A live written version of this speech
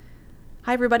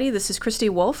Hi everybody, this is Christy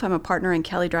Wolf. I'm a partner in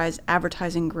Kelly Dry's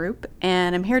advertising group,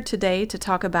 and I'm here today to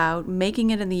talk about making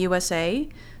it in the USA,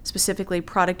 specifically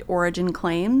product origin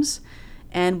claims,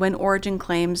 and when origin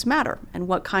claims matter, and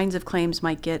what kinds of claims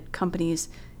might get companies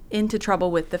into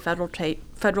trouble with the Federal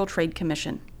Trade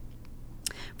Commission.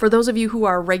 For those of you who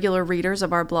are regular readers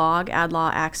of our blog, Ad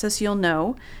Law Access, you'll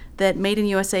know that Made in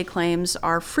USA claims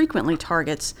are frequently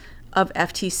targets of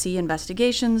FTC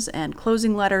investigations and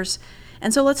closing letters.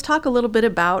 And so let's talk a little bit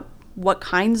about what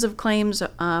kinds of claims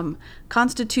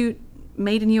constitute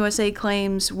Made in USA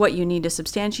claims, what you need to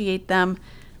substantiate them,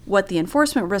 what the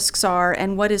enforcement risks are,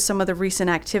 and what is some of the recent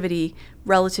activity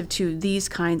relative to these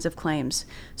kinds of claims.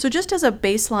 So just as a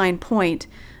baseline point,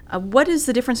 what is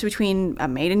the difference between a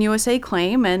Made in USA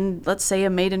claim and, let's say, a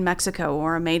Made in Mexico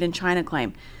or a Made in China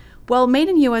claim? Well, Made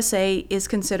in USA is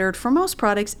considered, for most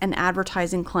products, an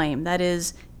advertising claim. That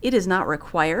is, it is not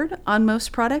required on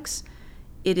most products.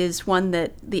 It is one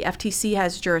that the FTC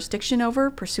has jurisdiction over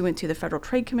pursuant to the Federal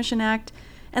Trade Commission Act,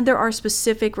 and there are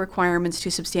specific requirements to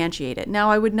substantiate it.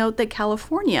 Now, I would note that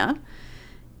California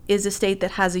is a state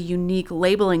that has a unique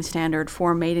labeling standard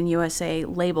for Made in USA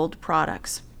labeled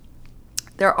products.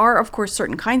 There are, of course,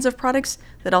 certain kinds of products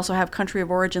that also have country of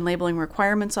origin labeling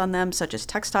requirements on them, such as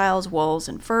textiles, wools,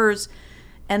 and furs,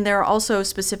 and there are also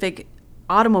specific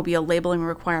automobile labeling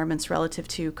requirements relative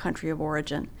to country of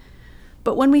origin.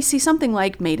 But when we see something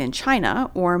like Made in China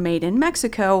or Made in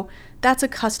Mexico, that's a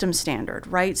custom standard,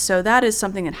 right? So that is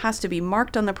something that has to be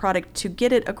marked on the product to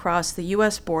get it across the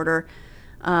U.S. border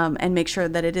and make sure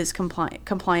that it is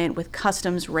compliant with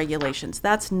customs regulations.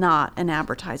 That's not an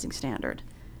advertising standard.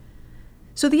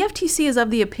 So the FTC is of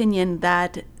the opinion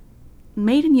that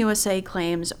Made in USA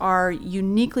claims are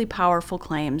uniquely powerful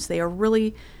claims. They are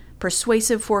really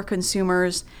persuasive for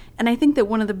consumers. And I think that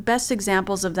one of the best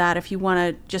examples of that, if you want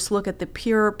to just look at the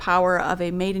pure power of a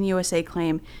Made in USA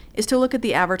claim, is to look at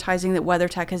the advertising that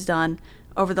WeatherTech has done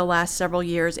over the last several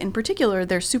years, in particular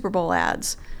their Super Bowl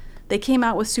ads. They came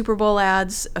out with Super Bowl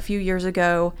ads a few years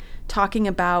ago talking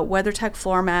about WeatherTech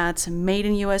floor mats, Made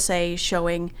in USA,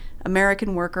 showing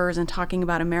American workers and talking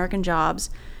about American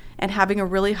jobs and having a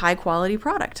really high quality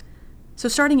product. So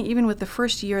starting even with the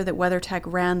first year that WeatherTech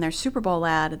ran their Super Bowl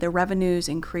ad, their revenues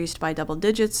increased by double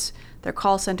digits, their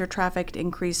call center traffic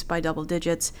increased by double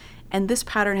digits, and this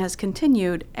pattern has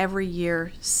continued every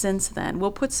year since then.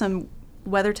 We'll put some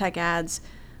WeatherTech ads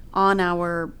on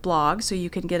our blog so you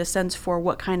can get a sense for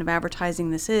what kind of advertising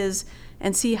this is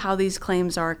and see how these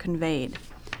claims are conveyed.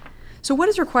 So what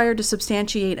is required to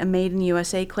substantiate a Made in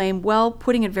USA claim? Well,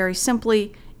 putting it very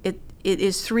simply, it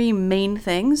is three main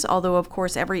things, although of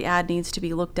course every ad needs to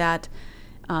be looked at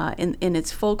in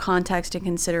its full context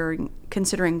and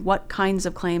considering what kinds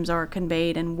of claims are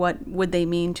conveyed and what would they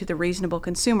mean to the reasonable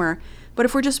consumer. But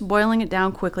if we're just boiling it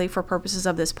down quickly for purposes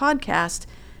of this podcast,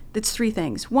 it's three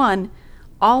things. One,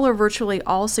 all or virtually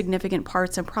all significant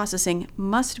parts and processing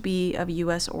must be of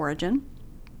U.S. origin.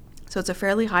 So it's a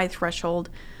fairly high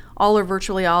threshold. All or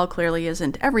virtually all clearly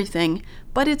isn't everything,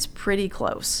 but it's pretty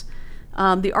close.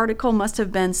 The article must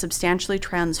have been substantially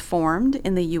transformed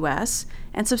in the U.S.,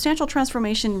 and substantial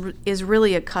transformation is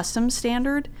really a customs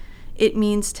standard. It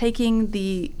means taking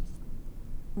the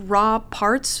raw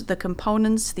parts, the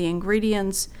components, the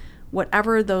ingredients,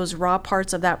 whatever those raw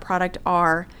parts of that product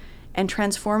are, and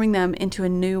transforming them into a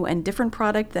new and different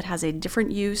product that has a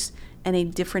different use and a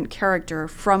different character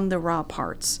from the raw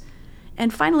parts.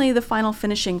 And finally, the final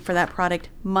finishing for that product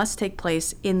must take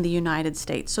place in the United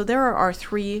States. So there are our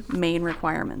three main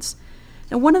requirements.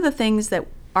 Now, one of the things that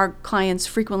our clients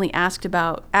frequently ask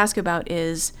about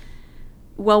is,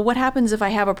 well, what happens if I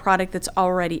have a product that's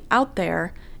already out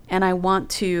there and I want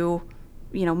to,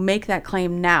 make that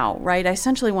claim now, right? I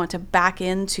essentially want to back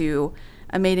into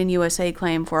a Made in USA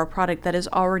claim for a product that is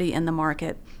already in the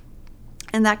market.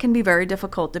 And that can be very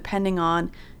difficult depending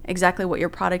on exactly what your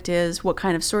product is, what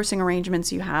kind of sourcing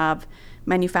arrangements you have,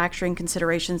 manufacturing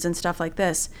considerations, and stuff like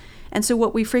this. And so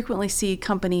what we frequently see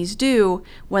companies do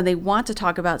when they want to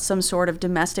talk about some sort of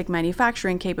domestic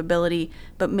manufacturing capability,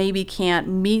 but maybe can't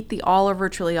meet the all or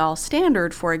virtually all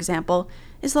standard, for example,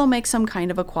 is they'll make some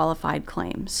kind of a qualified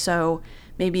claim. So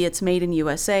maybe it's Made in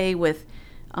USA with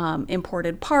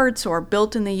imported parts, or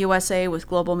built in the USA with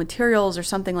global materials, or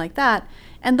something like that.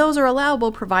 And those are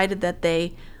allowable provided that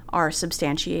they are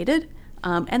substantiated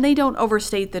and they don't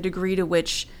overstate the degree to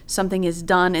which something is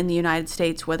done in the United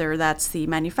States, whether that's the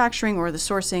manufacturing or the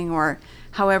sourcing or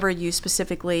however you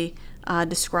specifically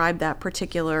describe that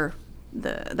particular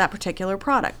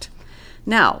product.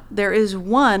 Now, there is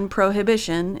one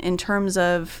prohibition in terms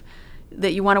of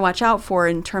that you want to watch out for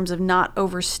in terms of not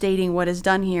overstating what is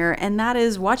done here, and that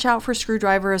is watch out for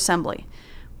screwdriver assembly.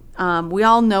 We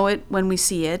all know it when we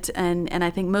see it, and I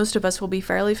think most of us will be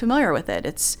fairly familiar with it.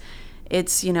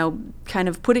 It's kind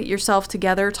of put it yourself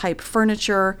together type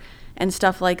furniture and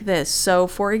stuff like this. So,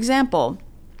 for example,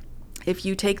 if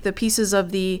you take the pieces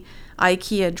of the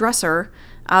IKEA dresser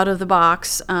out of the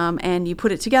box and you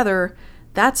put it together,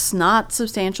 that's not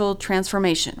substantial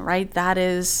transformation, right?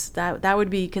 That would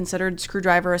be considered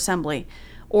screwdriver assembly.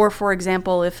 Or, for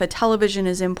example, if a television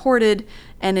is imported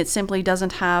and it simply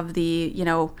doesn't have the,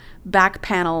 back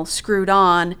panel screwed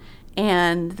on,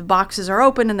 and the boxes are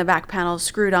open and the back panel is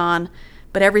screwed on,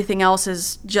 but everything else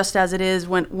is just as it is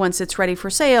once it's ready for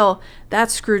sale,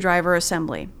 that's screwdriver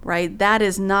assembly, right? That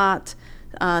is not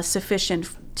sufficient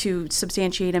to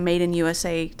substantiate a made in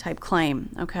USA type claim,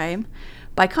 okay?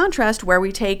 By contrast, where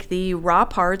we take the raw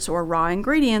parts or raw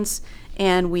ingredients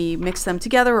and we mix them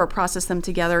together or process them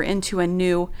together into a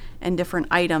new and different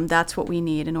item, that's what we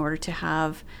need in order to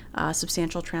have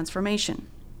substantial transformation.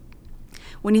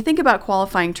 When you think about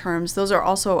qualifying terms, those are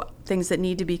also things that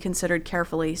need to be considered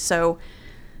carefully. So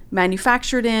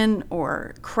manufactured in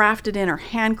or crafted in or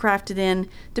handcrafted in,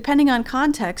 depending on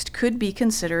context, could be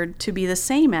considered to be the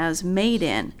same as made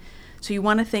in. So you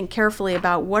want to think carefully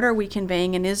about what are we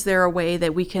conveying, and is there a way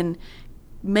that we can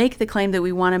make the claim that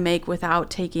we want to make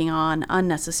without taking on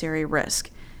unnecessary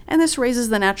risk. And this raises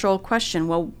the natural question,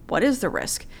 well, what is the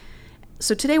risk?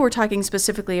 So today we're talking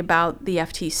specifically about the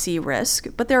FTC risk,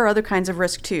 but there are other kinds of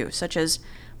risk too, such as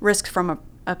risk from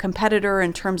a competitor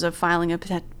in terms of filing a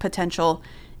potential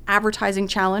advertising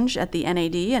challenge at the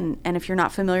NAD. And if you're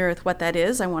not familiar with what that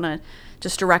is, I want to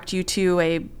just direct you to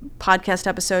a podcast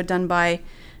episode done by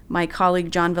my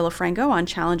colleague John Villafranco on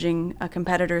challenging a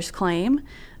competitor's claim.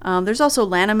 There's also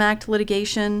Lanham Act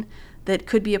litigation that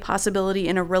could be a possibility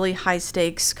in a really high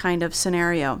stakes kind of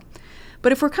scenario.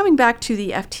 But if we're coming back to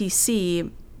the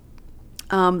FTC,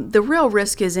 the real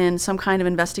risk is in some kind of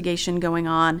investigation going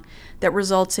on that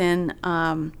results in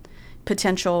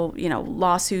potential,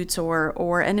 lawsuits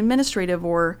or an administrative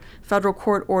or federal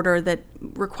court order that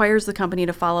requires the company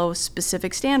to follow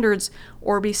specific standards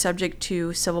or be subject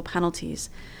to civil penalties.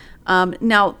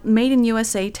 Now, Made in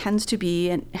USA tends to be,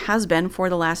 and has been for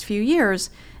the last few years,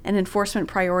 an enforcement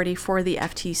priority for the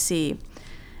FTC.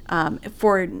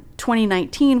 For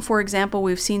 2019, for example,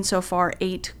 we've seen so far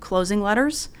 8 closing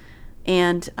letters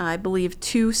and I believe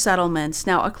 2 settlements.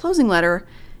 Now, a closing letter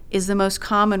is the most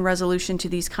common resolution to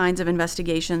these kinds of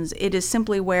investigations. It is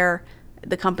simply where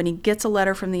the company gets a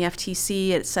letter from the FTC.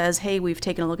 It says, hey, we've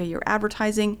taken a look at your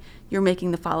advertising. You're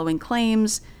making the following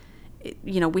claims.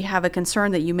 We have a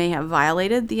concern that you may have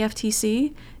violated the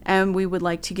FTC, and we would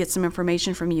like to get some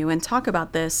information from you and talk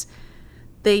about this.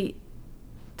 They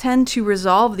tend to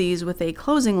resolve these with a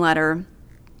closing letter,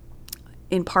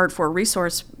 in part for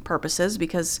resource purposes,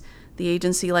 because the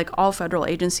agency, like all federal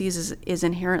agencies, is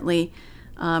inherently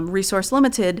resource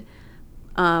limited.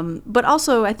 But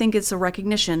also, I think it's a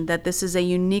recognition that this is a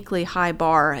uniquely high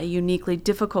bar, a uniquely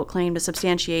difficult claim to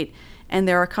substantiate, and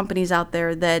there are companies out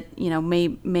there that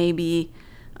may be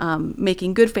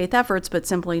making good faith efforts, but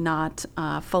simply not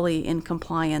fully in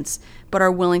compliance, but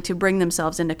are willing to bring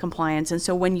themselves into compliance. And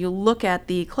so, when you look at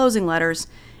the closing letters,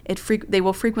 they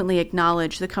will frequently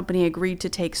acknowledge the company agreed to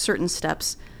take certain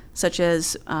steps, such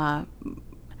as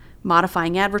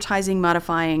modifying advertising,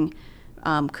 modifying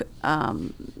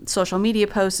social media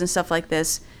posts and stuff like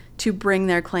this to bring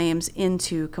their claims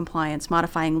into compliance.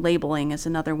 Modifying labeling is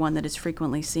another one that is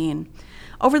frequently seen.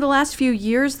 Over the last few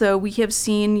years, though, we have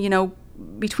seen,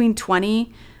 between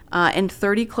 20 and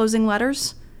 30 closing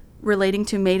letters relating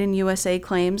to Made in USA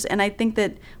claims, and I think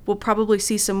that we'll probably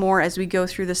see some more as we go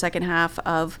through the second half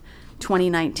of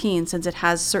 2019, since it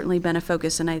has certainly been a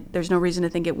focus, and there's no reason to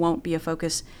think it won't be a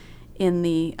focus in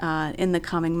the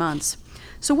coming months.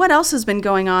 So what else has been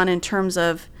going on in terms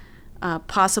of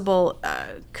possible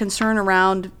concern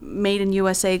around Made in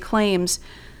USA claims?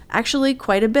 Actually,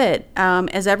 quite a bit.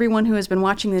 As everyone who has been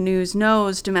watching the news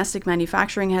knows, domestic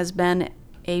manufacturing has been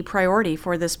a priority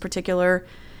for this particular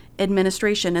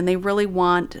administration, and they really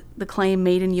want the claim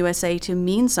Made in USA to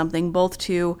mean something both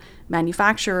to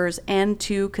manufacturers and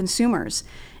to consumers.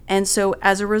 And so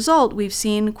as a result, we've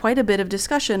seen quite a bit of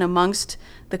discussion amongst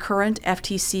the current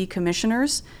FTC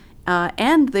commissioners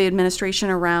and the administration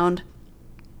around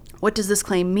what does this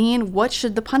claim mean? What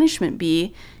should the punishment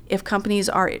be if companies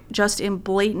are just in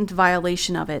blatant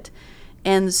violation of it?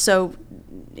 And so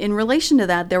in relation to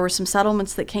that, there were some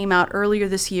settlements that came out earlier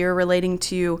this year relating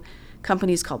to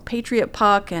companies called Patriot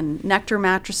Puck and Nectar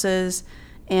Mattresses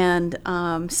and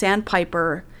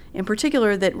Sandpiper in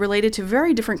particular that related to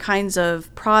very different kinds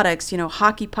of products,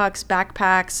 hockey pucks,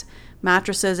 backpacks,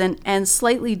 mattresses, and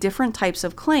slightly different types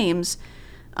of claims.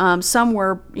 Some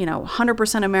were,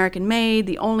 100% American made,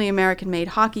 the only American made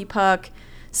hockey puck.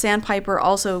 Sandpiper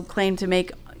also claimed to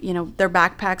make, their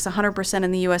backpacks 100%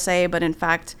 in the USA, but in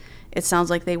fact, it sounds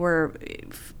like they were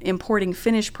importing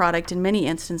finished product in many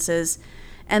instances.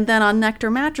 And then on Nectar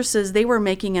mattresses, they were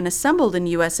making an assembled in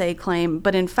USA claim,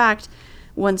 but in fact,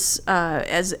 once,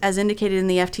 as indicated in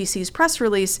the FTC's press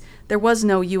release, there was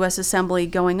no U.S. assembly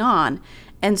going on.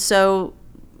 And so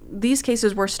these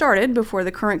cases were started before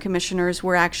the current commissioners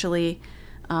were actually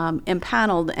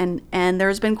impaneled. And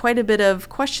there's been quite a bit of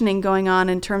questioning going on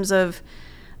in terms of,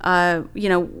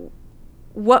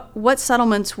 what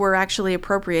settlements were actually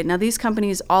appropriate. Now, these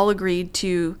companies all agreed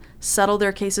to settle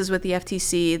their cases with the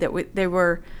FTC, that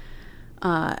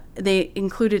they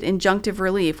included injunctive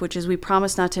relief, which is we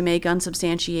promise not to make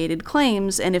unsubstantiated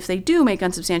claims, and if they do make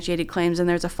unsubstantiated claims and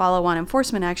there's a follow-on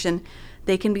enforcement action,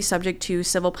 they can be subject to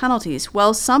civil penalties.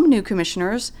 Well, some new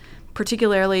commissioners,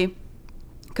 particularly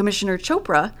Commissioner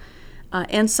Chopra,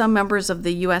 and some members of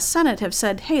the U.S. Senate have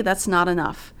said, hey, that's not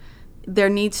enough. There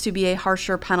needs to be a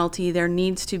harsher penalty. There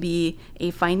needs to be a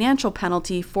financial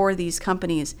penalty for these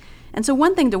companies. And so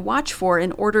one thing to watch for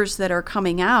in orders that are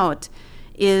coming out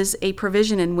is a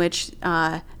provision in which,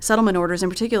 settlement orders in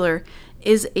particular,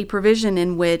 is a provision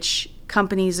in which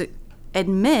companies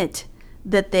admit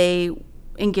that they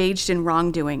engaged in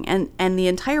wrongdoing. And the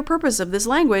entire purpose of this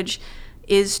language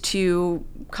is to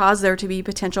cause there to be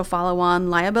potential follow-on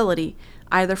liability,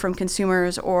 either from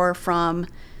consumers or from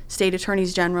state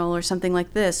attorneys general or something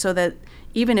like this, so that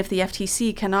even if the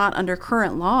FTC cannot, under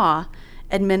current law,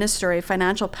 administer a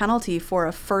financial penalty for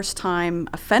a first-time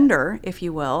offender, if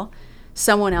you will,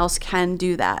 someone else can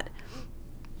do that.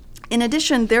 In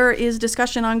addition, there is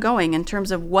discussion ongoing in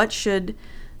terms of what should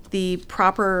the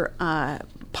proper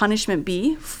punishment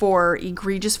be for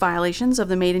egregious violations of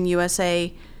the Made in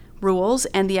USA rules,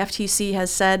 and the FTC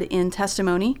has said in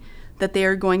testimony that they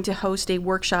are going to host a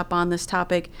workshop on this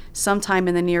topic sometime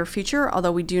in the near future,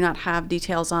 although we do not have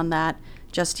details on that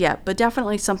just yet, but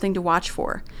definitely something to watch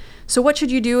for. So what should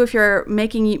you do if you're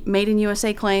making Made in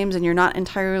USA claims and you're not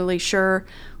entirely sure?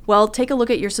 Well, take a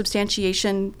look at your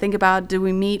substantiation. Think about, do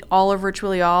we meet all or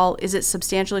virtually all? Is it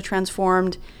substantially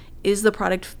transformed? Is the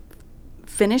product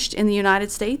finished in the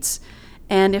United States?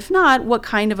 And if not, what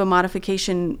kind of a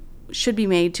modification should be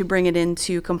made to bring it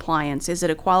into compliance? Is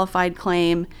it a qualified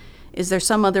claim? Is there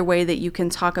some other way that you can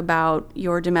talk about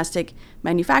your domestic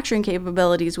manufacturing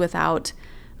capabilities without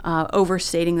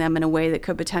overstating them in a way that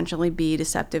could potentially be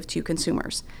deceptive to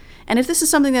consumers? And if this is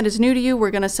something that is new to you, we're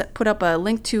going to put up a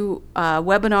link to a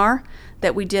webinar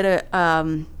that we did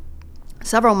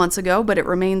several months ago, but it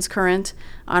remains current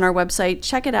on our website.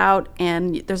 Check it out,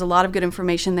 and there's a lot of good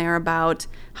information there about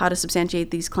how to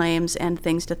substantiate these claims and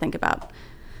things to think about.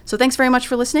 So thanks very much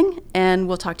for listening, and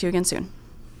we'll talk to you again soon.